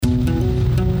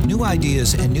New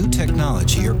ideas and new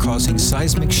technology are causing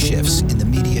seismic shifts in the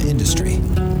media industry.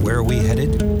 Where are we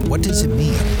headed? What does it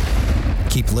mean?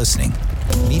 Keep listening.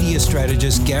 Media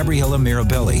strategist Gabriella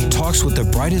Mirabelli talks with the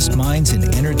brightest minds in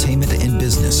entertainment and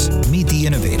business. Meet the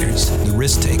innovators, the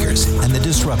risk takers, and the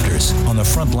disruptors on the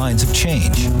front lines of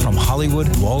change from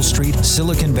Hollywood, Wall Street,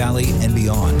 Silicon Valley, and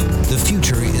beyond. The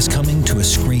future is coming to a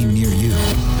screen near you.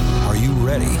 Are you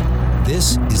ready?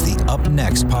 This is the Up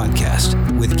Next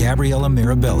podcast with Gabriella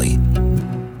Mirabelli.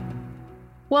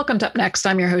 Welcome to Up Next.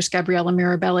 I'm your host, Gabriella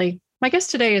Mirabelli. My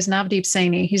guest today is Navdeep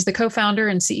Saini. He's the co-founder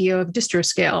and CEO of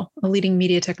DistroScale, a leading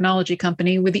media technology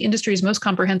company with the industry's most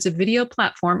comprehensive video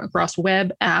platform across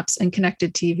web, apps, and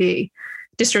connected TV.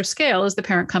 DistroScale is the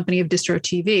parent company of Distro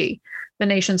TV, the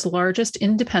nation's largest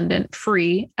independent,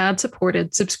 free,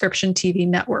 ad-supported subscription TV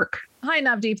network. Hi,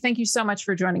 Navdeep. Thank you so much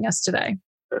for joining us today.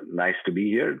 Nice to be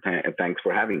here. Thanks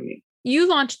for having me. You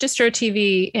launched Distro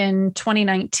TV in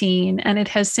 2019, and it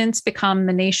has since become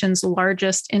the nation's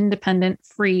largest independent,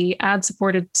 free,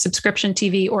 ad-supported subscription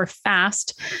TV or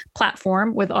FAST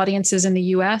platform with audiences in the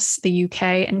US, the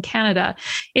UK, and Canada.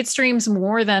 It streams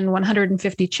more than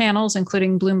 150 channels,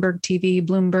 including Bloomberg TV,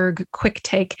 Bloomberg Quick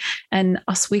Take, and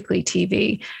Us Weekly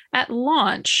TV. At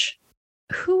launch,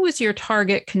 who was your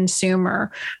target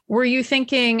consumer? Were you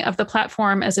thinking of the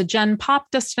platform as a Gen Pop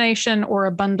destination or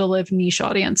a bundle of niche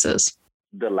audiences?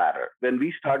 The latter. When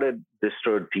we started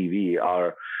Distro TV,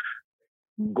 our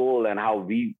goal and how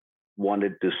we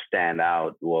wanted to stand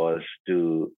out was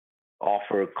to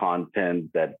offer content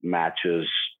that matches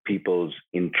people's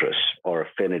interests or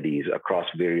affinities across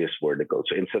various verticals.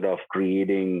 So instead of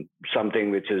creating something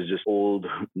which is just old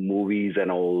movies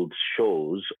and old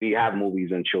shows, we have movies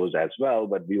and shows as well,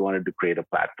 but we wanted to create a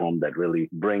platform that really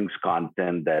brings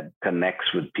content that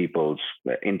connects with people's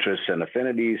interests and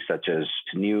affinities, such as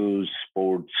news,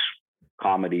 sports,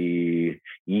 comedy,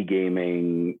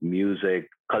 e-gaming, music,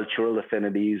 cultural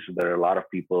affinities. There are a lot of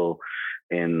people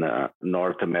in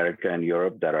North America and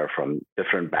Europe that are from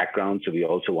different backgrounds. So we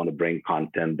also want to bring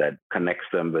content that connects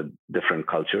them with different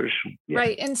cultures. Yeah.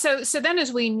 Right. And so then,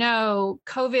 as we know,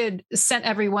 COVID sent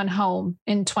everyone home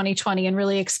in 2020 and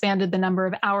really expanded the number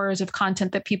of hours of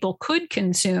content that people could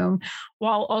consume,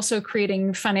 while also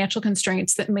creating financial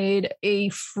constraints that made a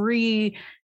free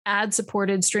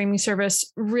ad-supported streaming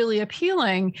service really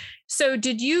appealing. So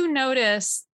did you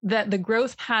notice that the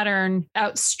growth pattern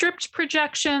outstripped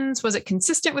projections? Was it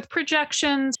consistent with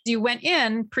projections? You went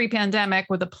in pre-pandemic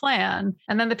with a plan,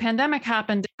 and then the pandemic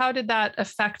happened. How did that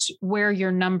affect where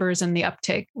your numbers and the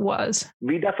uptake was?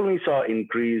 We definitely saw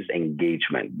increased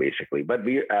engagement, basically. But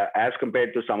we, as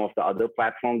compared to some of the other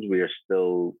platforms, we are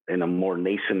still in a more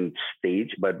nascent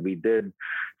stage. But we did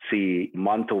see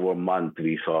month over month,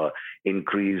 we saw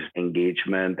increased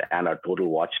engagement and our total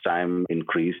watch time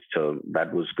increased. So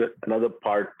that was good. Another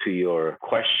part to your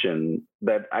question,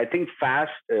 that I think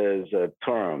fast is a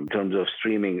term in terms of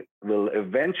streaming will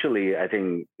eventually, I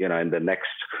think, in the next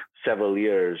several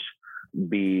years,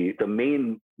 be the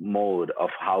main mode of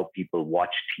how people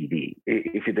watch TV.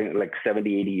 If you think like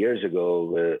 70, 80 years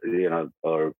ago,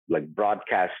 or like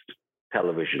broadcast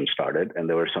television started and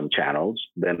there were some channels,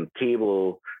 then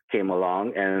cable came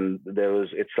along and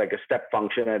it's like a step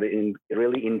function, and it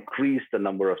really increased the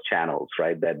number of channels,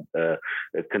 right, that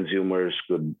consumers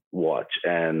could watch.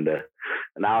 And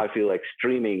now I feel like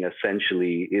streaming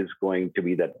essentially is going to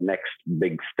be that next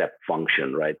big step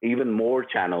function, right? Even more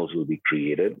channels will be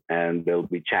created, and there'll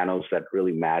be channels that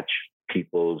really match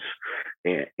people's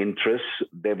interests.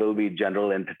 There will be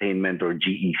general entertainment or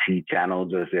GEC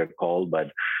channels, as they're called,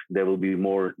 but there will be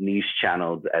more niche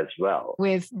channels as well.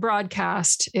 With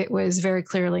broadcast, it was very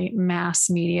clearly mass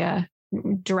media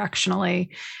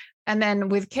directionally. And then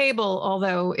with cable,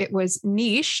 although it was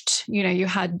niched, you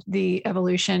had the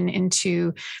evolution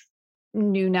into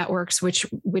new networks which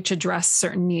address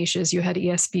certain niches. You had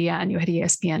ESPN, you had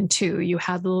ESPN2, you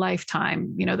had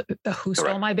Lifetime, the Who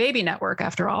Stole My Baby network,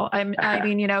 after all.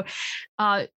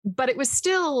 But it was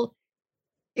still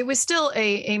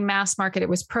a mass market. It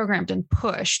was programmed and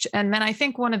pushed. And then I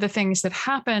think one of the things that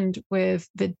happened with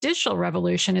the digital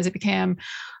revolution is it became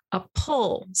a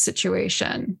pull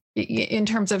situation in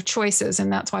terms of choices.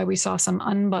 And that's why we saw some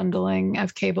unbundling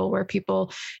of cable, where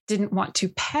people didn't want to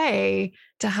pay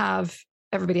to have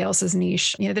everybody else's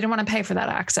niche. They didn't want to pay for that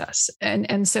access.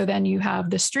 And so then you have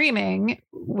the streaming,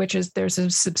 which is, there's a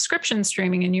subscription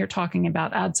streaming, and you're talking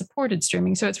about ad-supported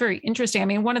streaming. So it's very interesting. I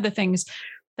mean, one of the things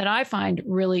that I find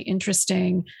really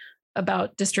interesting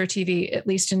about Distro TV, at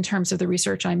least in terms of the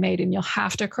research I made, and you'll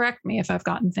have to correct me if I've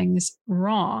gotten things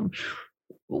wrong,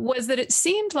 was that it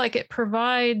seemed like it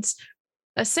provides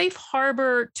a safe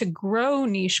harbor to grow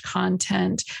niche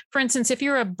content. For instance, if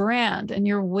you're a brand and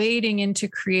you're wading into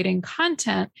creating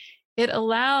content, it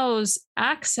allows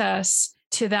access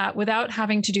to that without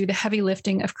having to do the heavy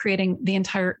lifting of creating the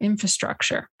entire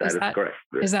infrastructure. That is correct.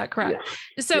 Is that correct?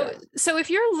 Yes. So if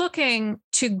you're looking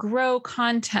to grow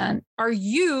content, are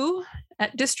you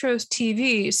at Distros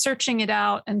TV searching it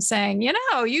out and saying,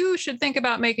 you should think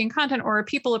about making content, or are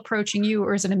people approaching you,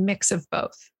 or is it a mix of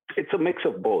both? It's a mix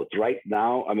of both. Right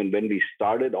now, I mean, when we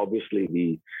started, obviously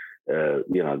we,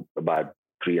 about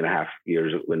 3.5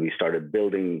 years when we started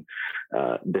building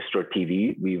Distro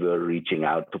TV, we were reaching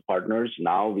out to partners.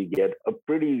 Now we get a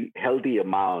pretty healthy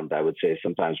amount, I would say,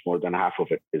 sometimes more than half of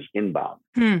it is inbound.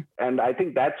 And I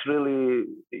think that's really,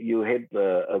 you hit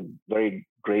a very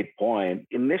great point.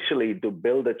 Initially, to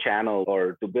build a channel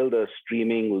or to build a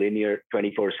streaming linear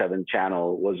 24/7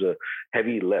 channel was a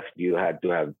heavy lift. You had to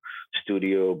have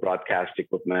studio, broadcast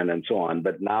equipment, and so on.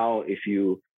 But now if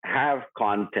you have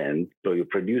content, so you're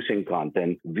producing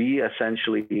content, we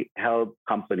essentially help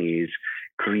companies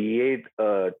create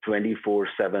a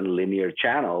 24/7 linear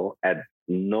channel at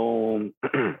no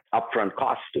upfront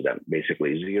cost to them,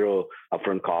 basically zero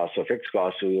upfront cost or fixed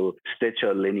cost. So we'll stitch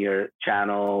a linear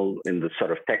channel in the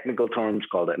sort of technical terms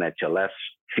called an HLS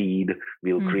feed.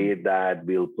 We'll create that.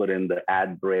 We'll put in the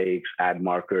ad breaks, ad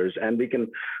markers, and we can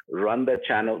run that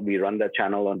channel. We run that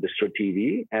channel on Distro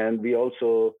TV, and we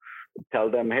also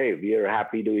tell them, hey, we are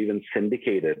happy to even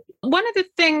syndicate it. One of the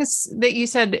things that you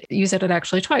said it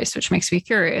actually twice, which makes me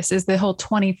curious, is the whole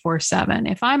 24/7.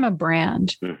 If I'm a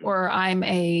brand or I'm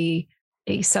a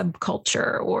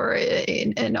subculture or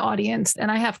an audience,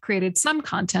 and I have created some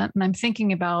content and I'm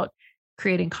thinking about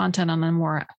creating content on a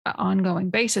more ongoing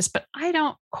basis, but I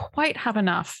don't quite have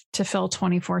enough to fill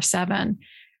 24/7.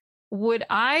 Would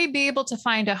I be able to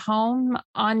find a home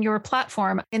on your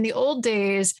platform? In the old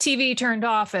days, TV turned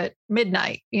off at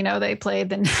midnight. They played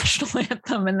the national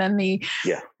anthem, and then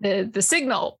the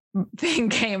signal thing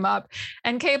came up,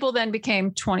 and cable then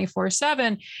became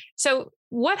 24/7. So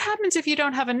what happens if you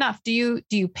don't have enough? Do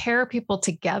you pair people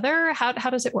together? How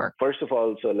does it work? First of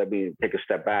all, so let me take a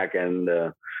step back,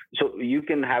 and so you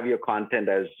can have your content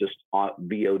as just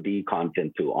VOD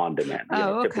content to on demand.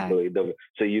 Okay. Typically,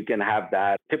 so you can have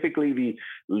that. Typically, we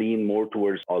lean more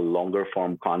towards a longer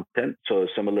form content. So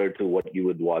similar to what you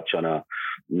would watch on a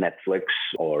Netflix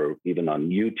or even on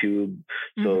YouTube.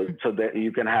 So that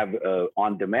you can have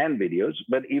on demand videos,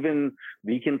 but even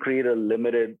we can create a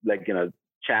limited,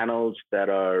 channels that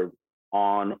are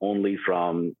on only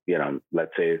from,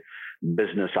 let's say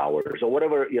business hours or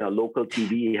whatever, local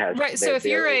TV has. Right. So if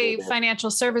you're a financial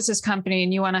services company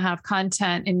and you want to have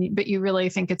content but you really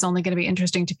think it's only going to be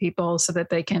interesting to people so that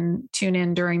they can tune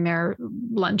in during their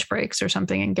lunch breaks or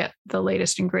something and get the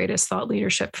latest and greatest thought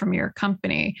leadership from your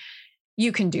company,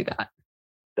 you can do that.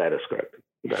 That is correct.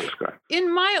 That is correct.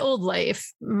 In my old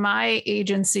life, my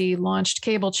agency launched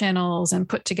cable channels and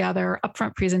put together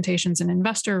upfront presentations and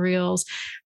investor reels.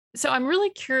 So I'm really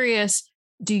curious,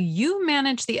 do you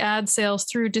manage the ad sales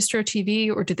through Distro TV,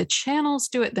 or do the channels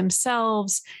do it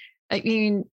themselves? I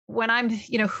mean, when I'm,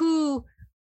 who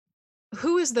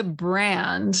is the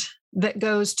brand that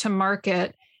goes to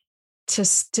market to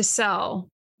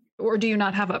sell? Or do you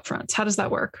not have upfronts? How does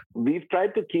that work? We've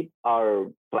tried to keep our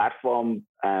platform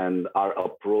and our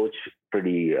approach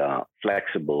pretty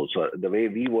flexible. So the way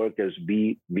we work is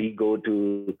we go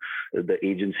to the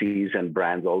agencies and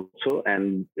brands also,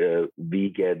 and we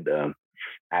get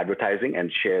advertising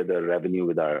and share the revenue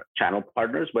with our channel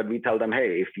partners. But we tell them,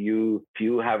 hey, if you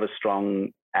have a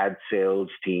strong ad sales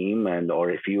team,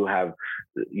 or if you have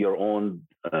your own,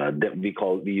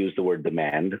 we use the word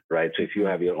demand, right? So if you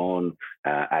have your own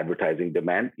advertising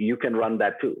demand, you can run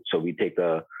that too. So we take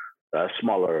a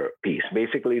smaller piece.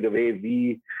 Basically, the way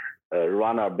we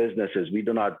run our business is we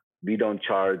don't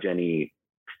charge any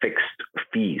fixed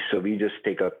fees. So we just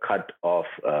take a cut off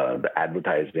the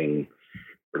advertising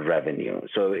revenue.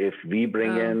 So if we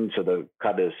bring in, so the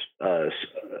cut is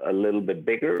a little bit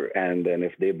bigger, and then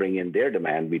if they bring in their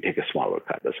demand, we take a smaller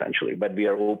cut essentially. But we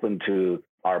are open to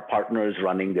our partners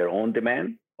running their own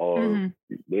demand, or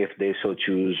if they so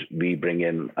choose, we bring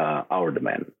in our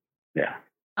demand. Yeah.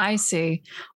 I see.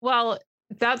 Well,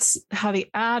 that's how the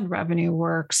ad revenue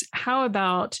works. How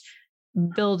about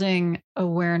building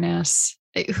awareness?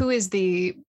 Who is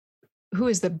the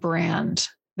brand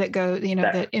that go,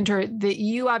 that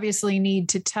you obviously need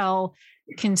to tell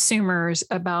consumers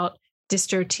about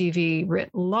Distro TV writ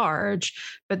large,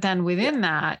 but then within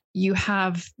that you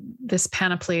have this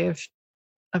panoply of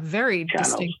very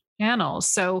distinct channels.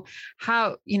 So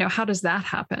how does that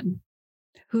happen?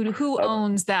 Who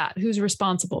owns that? Who's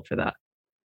responsible for that?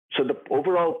 So the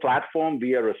overall platform,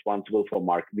 we are responsible for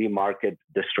we market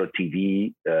Distro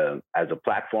TV as a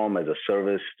platform, as a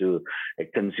service to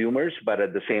consumers. But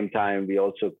at the same time, we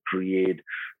also create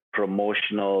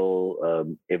promotional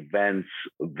events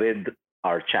with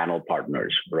our channel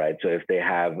partners, right? So if they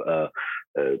have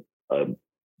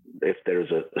if there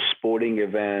is a sporting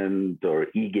event or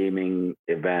e-gaming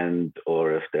event,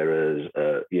 or if there is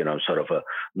sort of a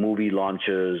movie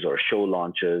launches or show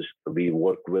launches, we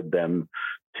work with them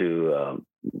to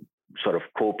sort of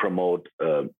co-promote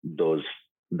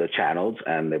the channels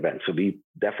and events. So we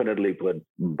definitely put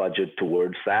budget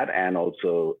towards that, and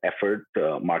also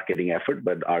marketing effort,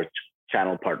 but our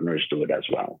channel partners do it as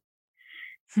well.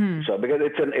 So because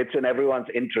it's in everyone's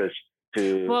interest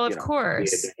to, of course,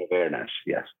 create awareness.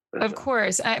 Yes, of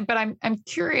course. But I'm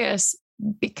curious,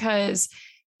 because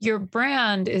your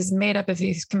brand is made up of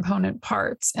these component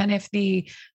parts, and if the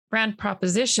brand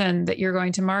proposition that you're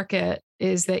going to market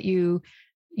is that you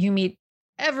meet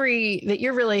that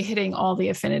you're really hitting all the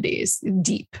affinities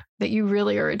deep, that you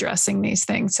really are addressing these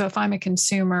things. So if I'm a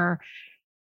consumer,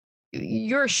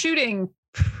 you're shooting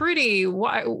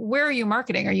where are you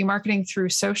marketing? Are you marketing through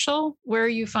social? Where are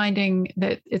you finding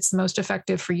that it's most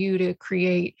effective for you to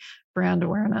create brand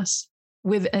awareness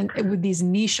with these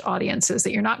niche audiences,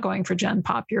 that you're not going for Gen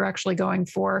Pop, you're actually going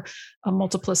for a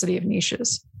multiplicity of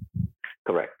niches?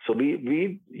 Correct. So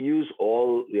we use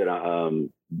all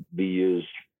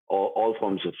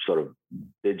forms of sort of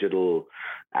digital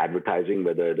advertising,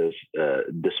 whether it is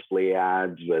display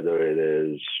ads, whether it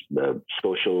is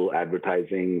social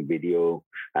advertising, video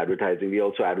advertising. We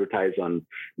also advertise on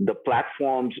the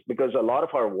platforms, because a lot of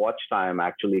our watch time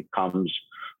actually comes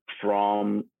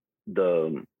from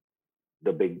the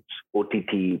big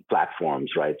OTT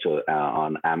platforms, right? So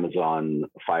on Amazon,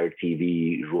 Fire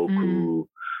TV, Roku,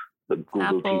 the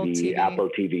Google TV, Apple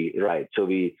TV, right? So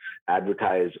we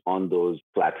advertise on those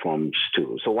platforms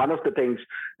too. So one of the things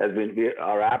has been,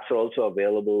 our apps are also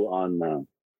available on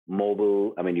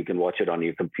mobile. I mean, you can watch it on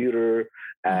your computer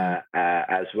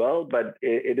as well. But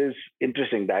it is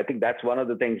interesting. I think that's one of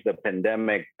the things the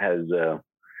pandemic has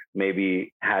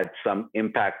maybe had some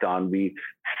impact on. We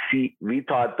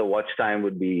thought the watch time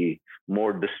would be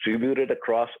more distributed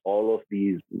across all of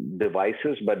these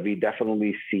devices, but we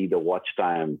definitely see the watch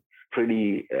time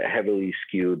pretty heavily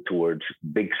skewed towards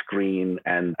big screen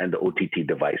and the OTT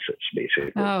devices,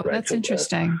 basically. Oh, right? that's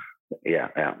interesting. Yeah.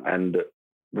 And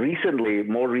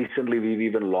more recently, we've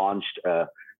even launched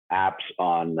apps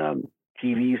on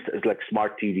TVs, like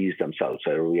smart TVs themselves.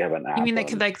 So we have an app. You mean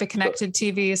like the connected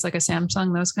TVs, like a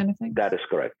Samsung, those kind of things? That is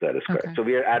correct. Okay. So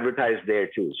we are advertised there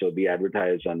too. So we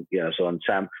advertise on, so on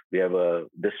we have a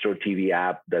Distro TV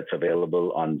app that's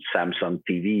available on Samsung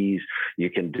TVs.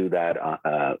 You can do that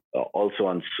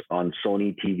also on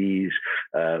Sony TVs.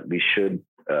 We should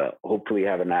hopefully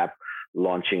have an app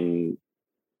launching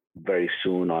very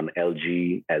soon on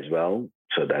LG as well.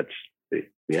 So that's,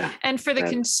 yeah. And for the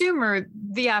consumer,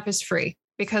 the app is free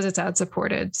because it's ad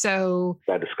supported. So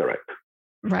that is correct.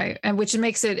 Right. And which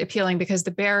makes it appealing, because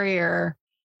the barrier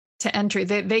to entry,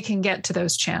 they can get to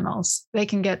those channels. They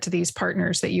can get to these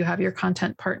partners that you have, your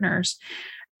content partners.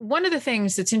 One of the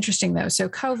things that's interesting though, so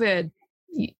COVID,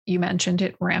 you mentioned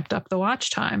it ramped up the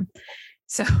watch time.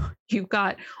 So you've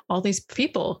got all these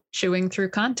people chewing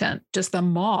through content, just the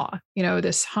maw,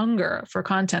 this hunger for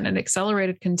content and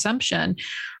accelerated consumption.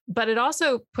 But it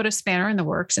also put a spanner in the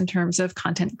works in terms of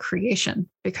content creation,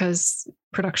 because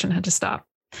production had to stop.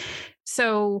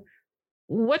 So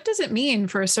what does it mean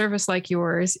for a service like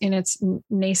yours in its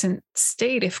nascent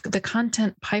state if the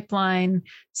content pipeline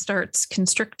starts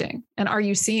constricting? And are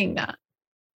you seeing that?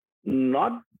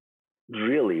 Not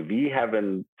really. We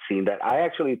haven't seen that. I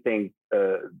actually think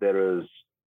there is,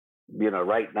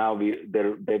 right now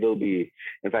there will be,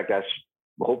 in fact, as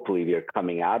hopefully we are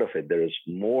coming out of it, there is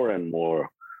more and more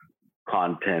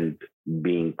content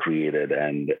being created.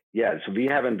 And so we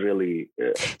haven't really.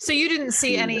 So you didn't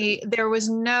see there was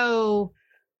no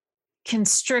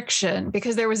constriction,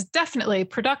 because there was definitely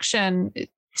production,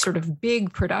 sort of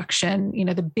big production,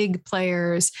 the big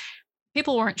players,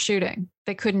 people weren't shooting.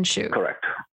 They couldn't shoot. Correct.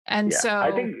 And so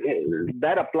I think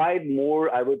that applied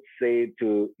more, I would say,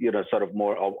 to, sort of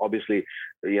more obviously,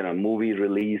 movie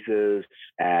releases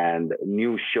and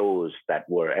new shows that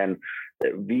were, and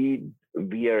we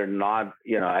are not,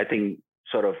 I think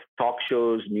sort of talk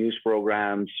shows, news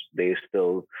programs, they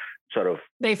still sort of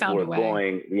were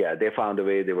going. Yeah, they found a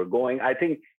way, they were going. I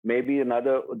think maybe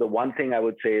the one thing I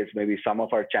would say is maybe some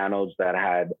of our channels that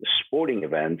had sporting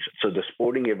events. So the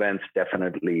sporting events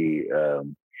definitely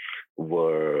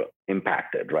were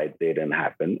impacted, right? They didn't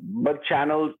happen. But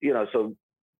channels, so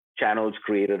channels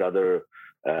created other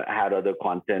had other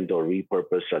content or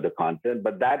repurposed other content.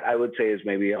 But that I would say is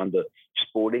maybe on the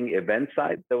sporting event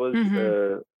side. There was,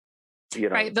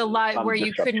 right, the live where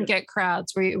you couldn't get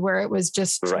crowds, where it was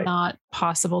just not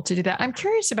possible to do that. I'm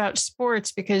curious about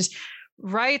sports because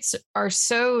rights are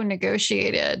so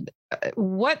negotiated.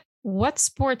 What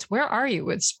sports? Where are you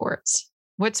with sports?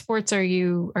 What sports are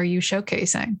you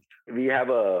showcasing? We have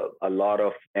a lot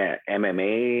of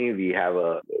MMA. We have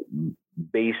a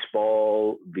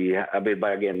baseball.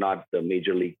 But again, not the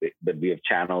major league, but we have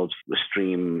channels to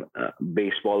stream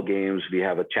baseball games. We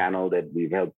have a channel that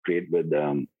we've helped create with.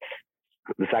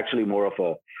 It's actually more of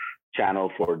a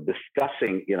channel for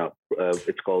discussing.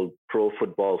 It's called Pro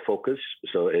Football Focus.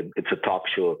 So it's a talk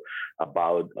show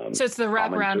about. So it's the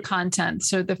wraparound content.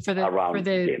 So for the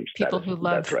games, people who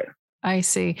love. That's right. I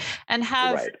see. And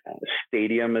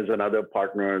Stadium is another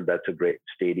partner. That's a great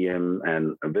Stadium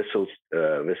and Whistle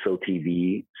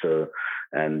TV. So,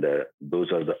 and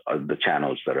those are the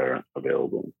channels that are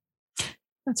available.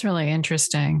 That's really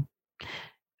interesting.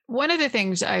 One of the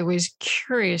things I was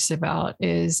curious about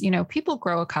is, people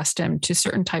grow accustomed to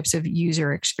certain types of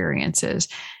user experiences.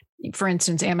 For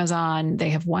instance, Amazon,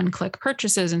 they have one-click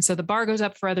purchases. And so the bar goes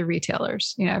up for other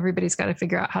retailers. Everybody's got to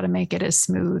figure out how to make it as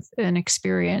smooth an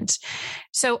experience.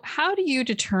 So how do you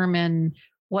determine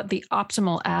what the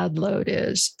optimal ad load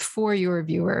is for your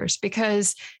viewers?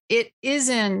 Because it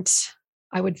isn't,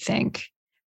 I would think,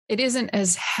 it isn't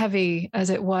as heavy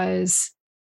as it was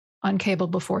on cable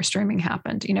before streaming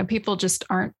happened. People just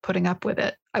aren't putting up with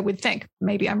it, I would think.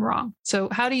 Maybe I'm wrong. So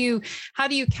how do you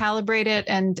calibrate it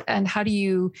and how do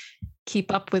you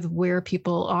keep up with where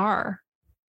people are?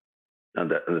 And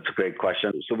that's a great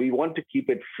question. So we want to keep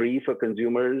it free for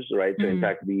consumers, right? So in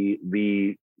fact,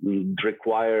 we don't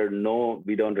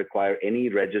require any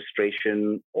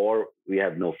registration or we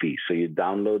have no fee. So you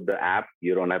download the app,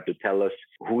 you don't have to tell us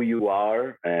who you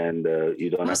are and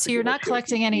you don't have to. So you're not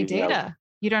collecting any data.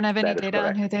 You don't have any data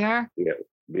on who they are? Yeah,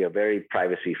 we are very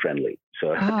privacy friendly.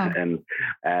 So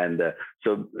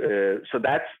so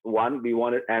that's one. We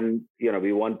want it, and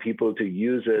we want people to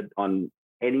use it on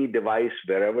any device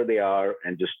wherever they are,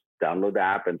 and just download the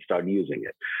app and start using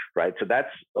it, right? So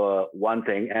that's one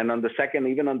thing. And on the second,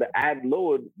 even on the ad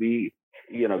load, we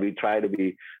try to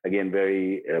be again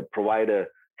very provide a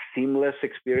seamless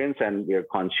experience, and we are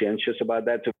conscientious about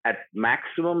that. So at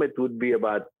maximum, it would be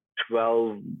about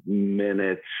 12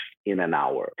 minutes in an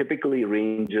hour. Typically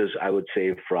ranges, I would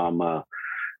say, from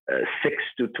 6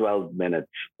 to 12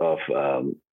 minutes of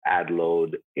ad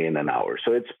load in an hour.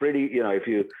 So it's pretty, if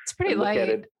you it's pretty look light. at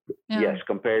it, yes,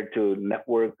 compared to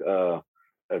network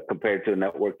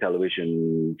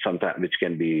television, sometimes, which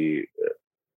can be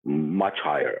much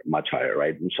higher,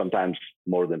 right? And sometimes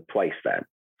more than twice that.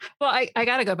 Well, I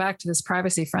got to go back to this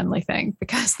privacy friendly thing,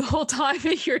 because the whole time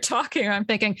that you're talking, I'm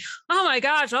thinking, oh my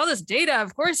gosh, all this data.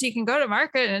 Of course, you can go to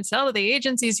market and sell to the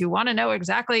agencies who want to know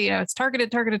exactly, it's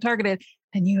targeted.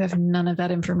 And you have none of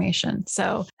that information.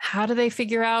 So how do they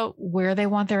figure out where they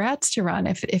want their ads to run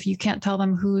if you can't tell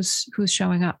them who's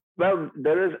showing up? Well,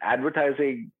 there is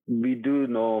advertising. We do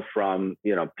know from,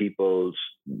 people's,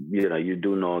 you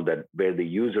do know that where the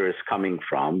user is coming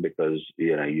from, because,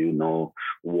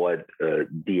 what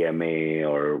DMA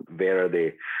or where are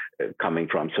they coming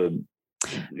from. So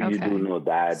you do know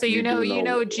that. So you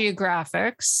know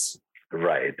geographics.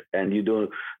 Right. And you don't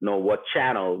know what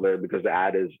channel, because the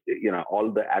ad is, all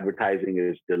the advertising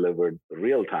is delivered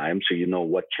real time. So you know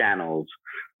what channels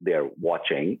they're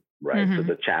watching, right? So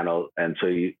the channel. And so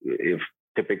if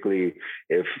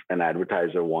an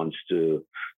advertiser wants to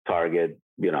target,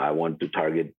 I want to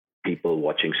target people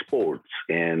watching sports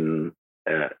in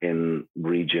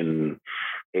region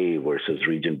A versus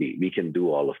region B, we can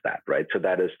do all of that, right? So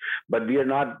that is, but we are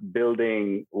not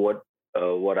building what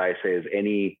I say is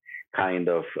any kind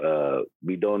of,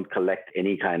 we don't collect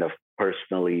any kind of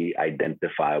personally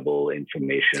identifiable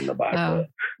information about.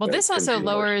 This also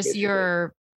lowers basically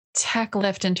your tech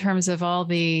lift in terms of all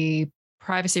the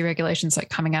privacy regulations like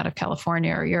coming out of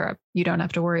California or Europe. You don't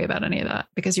have to worry about any of that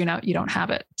because you don't have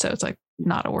it. So it's like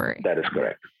not a worry. That is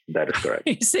correct.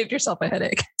 You saved yourself a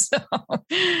headache. So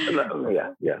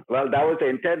yeah. Well, that was the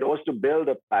intent, was to build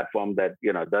a platform that,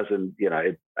 doesn't,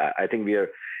 I think we are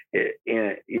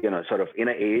sort of in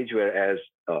an age whereas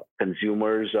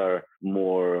consumers are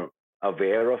more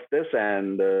aware of this,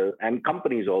 and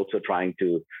companies also trying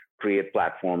to create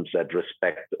platforms that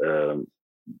respect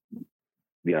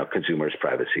consumers'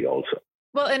 privacy also.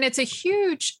 Well, and it's a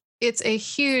huge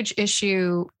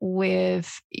issue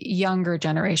with younger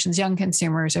generations. Young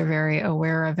consumers are very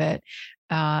aware of it.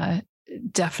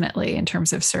 Definitely in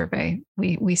terms of survey,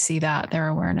 we see that their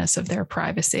awareness of their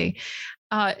privacy.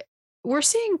 we're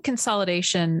seeing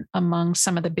consolidation among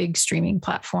some of the big streaming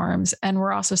platforms. And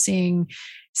we're also seeing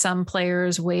some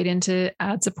players wade into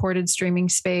ad-supported streaming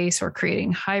space or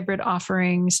creating hybrid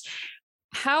offerings.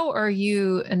 How are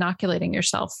you inoculating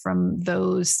yourself from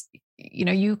those?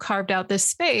 You carved out this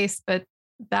space, but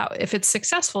that if it's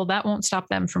successful, that won't stop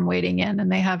them from wading in.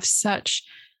 And they have such,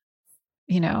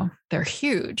 they're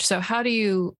huge. So how do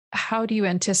you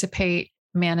anticipate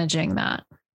managing that?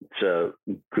 It's a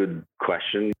good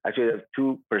question. Actually, I have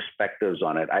two perspectives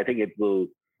on it. I think it will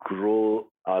grow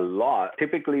a lot.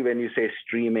 Typically, when you say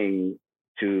streaming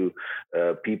to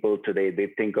people today, they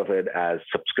think of it as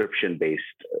subscription-based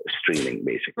streaming,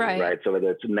 basically, right? So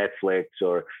whether it's Netflix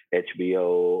or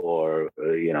HBO or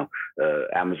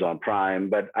Amazon Prime,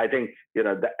 but I think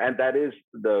and that is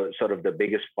the sort of the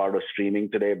biggest part of streaming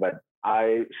today. But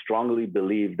I strongly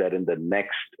believe that in the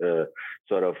next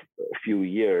sort of few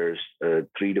years,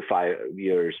 3 to 5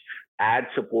 years,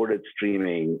 ad-supported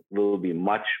streaming will be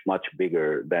much, much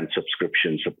bigger than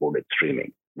subscription-supported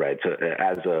streaming, right? So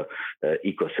as a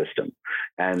ecosystem.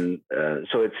 And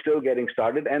so it's still getting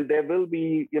started. And there will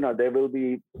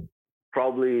be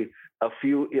probably a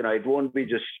few, it won't be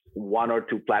just 1 or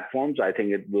 2 platforms. I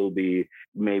think it will be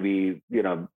maybe,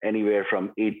 anywhere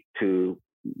from 8 to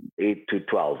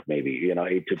 12, maybe,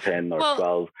 8 to 10 or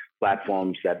 12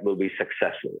 platforms that will be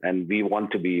successful. And we want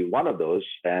to be one of those.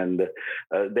 And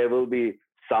there will be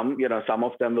some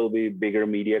of them will be bigger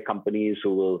media companies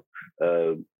who will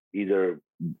either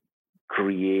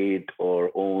create or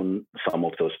own some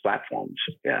of those platforms.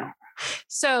 Yeah.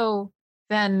 So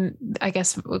then I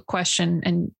guess a question,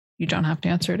 and you don't have to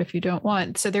answer it if you don't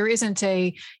want. So there isn't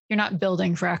you're not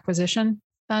building for acquisition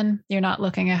then? You're not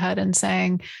looking ahead and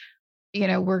saying,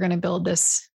 we're going to build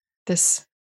this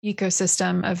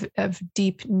ecosystem of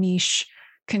deep niche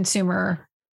consumer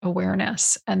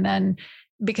awareness. And then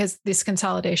because this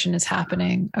consolidation is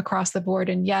happening across the board,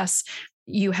 and yes,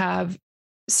 you have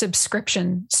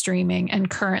subscription streaming. And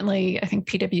currently, I think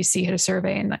PwC had a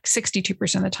survey and like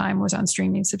 62% of the time was on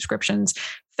streaming subscriptions,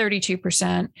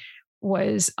 32%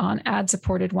 was on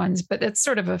ad-supported ones. But it's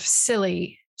sort of a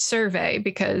silly survey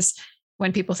because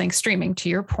when people think streaming, to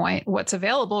your point, what's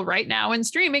available right now in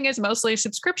streaming is mostly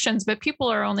subscriptions, but people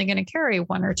are only going to carry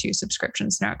 1 or 2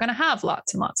 subscriptions. They're not going to have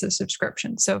lots and lots of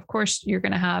subscriptions. So of course, you're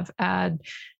going to have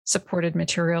ad-supported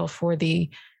material for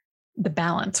the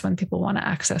balance when people want to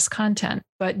access content.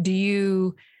 But do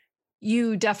you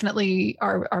definitely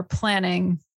are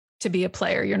planning to be a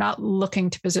player? You're not looking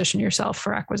to position yourself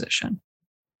for acquisition.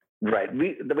 Right.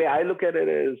 The way I look at it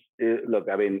is, look,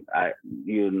 I mean,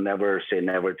 you never say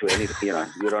never to anything.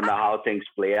 You don't know how things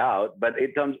play out. But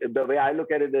the way I look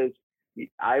at it is,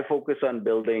 I focus on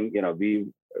building.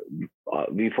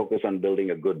 We focus on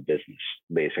building a good business,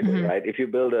 basically, right? If you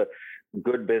build a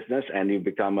good business and you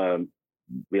become a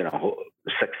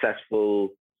successful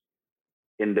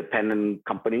independent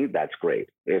company, that's great.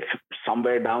 If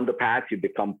somewhere down the path you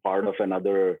become part of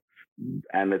another,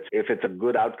 and if it's a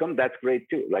good outcome, that's great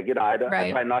too. Like, I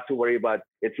try not to worry about,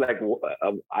 it's like,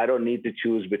 I don't need to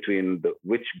choose between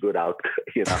which good outcome,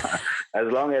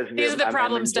 as long as these are the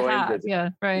problems to have. Yeah.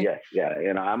 Right. Yeah.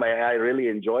 I really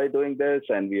enjoy doing this,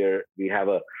 and we have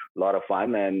a lot of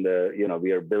fun, and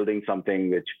we are building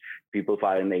something which people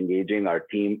find engaging. Our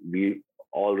team, we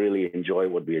all really enjoy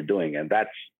what we are doing. And that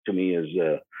to me is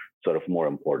sort of more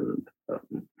important.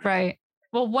 Right.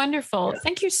 Well, wonderful. Yeah.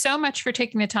 Thank you so much for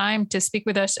taking the time to speak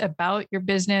with us about your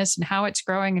business and how it's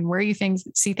growing and where you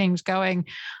see things going.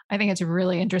 I think it's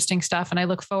really interesting stuff. And I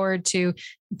look forward to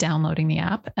downloading the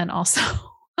app and also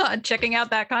checking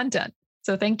out that content.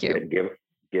 So thank you.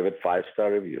 Give it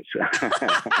 5-star reviews.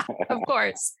 Of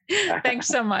course. Thanks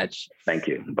so much. Thank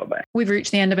you. Bye-bye. We've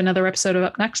reached the end of another episode of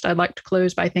Up Next. I'd like to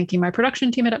close by thanking my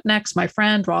production team at Up Next, my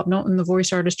friend Rob Knowlton, the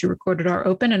voice artist who recorded our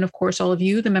open, and of course, all of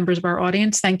you, the members of our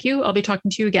audience. Thank you. I'll be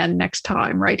talking to you again next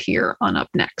time right here on Up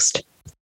Next.